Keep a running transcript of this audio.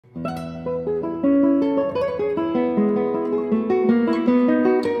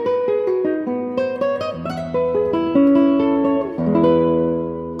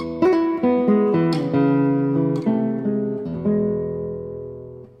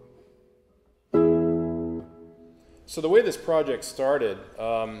So the way this project started,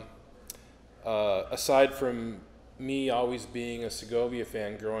 aside from me always being a Segovia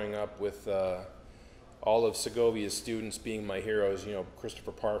fan growing up with all of Segovia's students being my heroes, you know,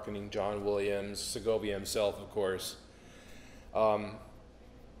 Christopher Parkening, John Williams, Segovia himself, of course,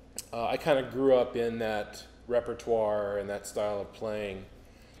 I kind of grew up in that repertoire and that style of playing.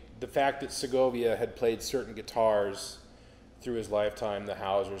 The fact that Segovia had played certain guitars through his lifetime, the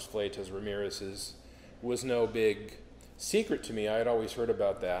Hausers, Fleitas, Ramirez's, was no big secret to me. I had always heard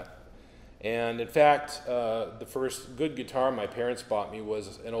about that. And in fact, the first good guitar my parents bought me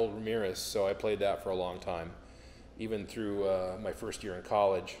was an old Ramirez, so I played that for a long time, even through my first year in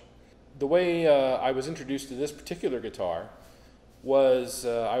college. The way I was introduced to this particular guitar was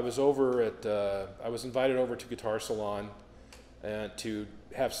I was invited over to Guitar Salon to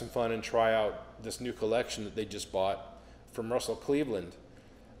have some fun and try out this new collection that they just bought from Russell Cleveland,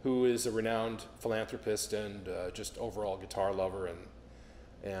 who is a renowned philanthropist and just overall guitar lover,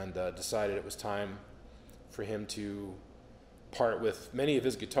 and decided it was time for him to part with many of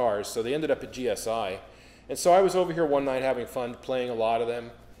his guitars. So they ended up at GSI. And so I was over here one night having fun playing a lot of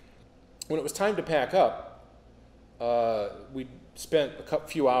them. When it was time to pack up, we spent a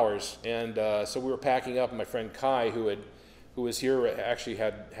few hours, and so we were packing up, and my friend Kai, who was here, actually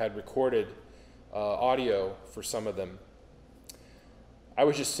had recorded audio for some of them. I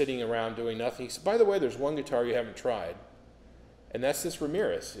was just sitting around doing nothing. He said, by the way, there's one guitar you haven't tried, and that's this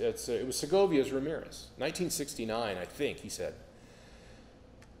Ramirez. It was Segovia's Ramirez, 1969, I think, he said.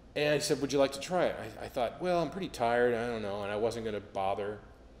 And he said, would you like to try it? I thought, well, I'm pretty tired, I don't know, and I wasn't going to bother.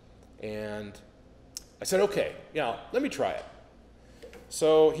 And I said, okay, yeah, let me try it.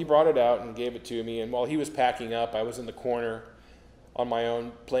 So he brought it out and gave it to me, and while he was packing up, I was in the corner on my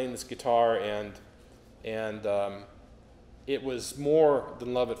own playing this guitar, and it was more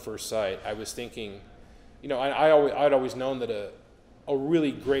than love at first sight. I was thinking, you know, I'd always known that a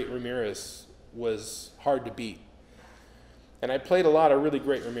really great Ramirez was hard to beat. And I played a lot of really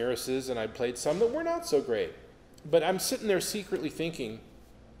great Ramirez's, and I played some that were not so great. But I'm sitting there secretly thinking,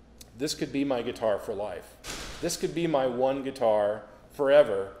 this could be my guitar for life. This could be my one guitar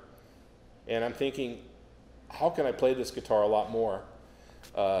forever. And I'm thinking, how can I play this guitar a lot more?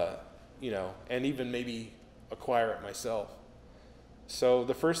 You know, and even maybe acquire it myself. So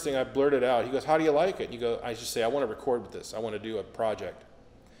the first thing I blurted out, he goes, how do you like it? I just say, I want to record with this. I want to do a project.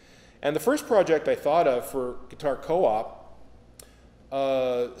 And the first project I thought of for Guitar Co-op,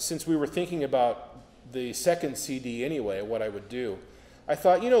 since we were thinking about the second CD anyway, what I would do, I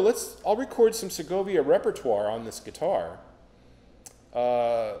thought, you know, I'll record some Segovia repertoire on this guitar.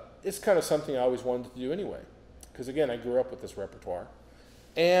 It's kind of something I always wanted to do anyway, because again, I grew up with this repertoire.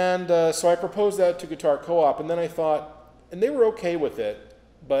 And so I proposed that to Guitar Co-op, and then I thought, and they were okay with it,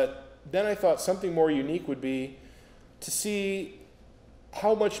 but then I thought something more unique would be to see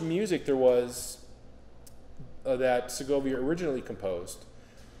how much music there was that Segovia originally composed.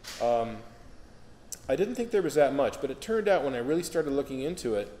 I didn't think there was that much, but it turned out when I really started looking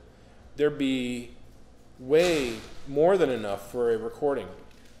into it, there'd be way more than enough for a recording.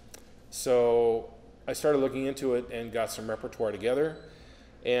 So I started looking into it and got some repertoire together.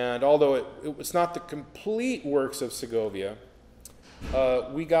 And although it was not the complete works of Segovia, I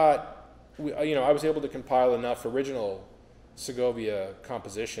was able to compile enough original Segovia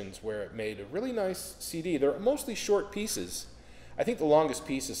compositions where it made a really nice CD. They're mostly short pieces. I think the longest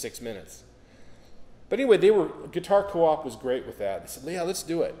piece is 6 minutes. But anyway, Guitar Co-op was great with that. They said, yeah, let's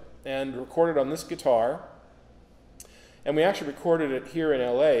do it. And recorded on this guitar. And we actually recorded it here in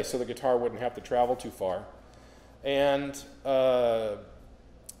LA so the guitar wouldn't have to travel too far. And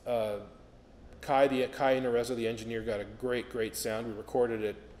Kai Nerezzo, the engineer, got a great sound. We recorded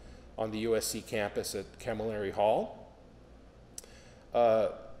it on the USC campus at Camilleri Hall.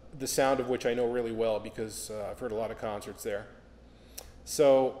 The sound of which I know really well because I've heard a lot of concerts there.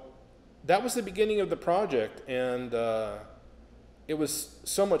 So that was the beginning of the project, and it was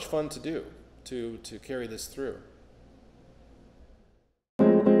so much fun to do, to carry this through.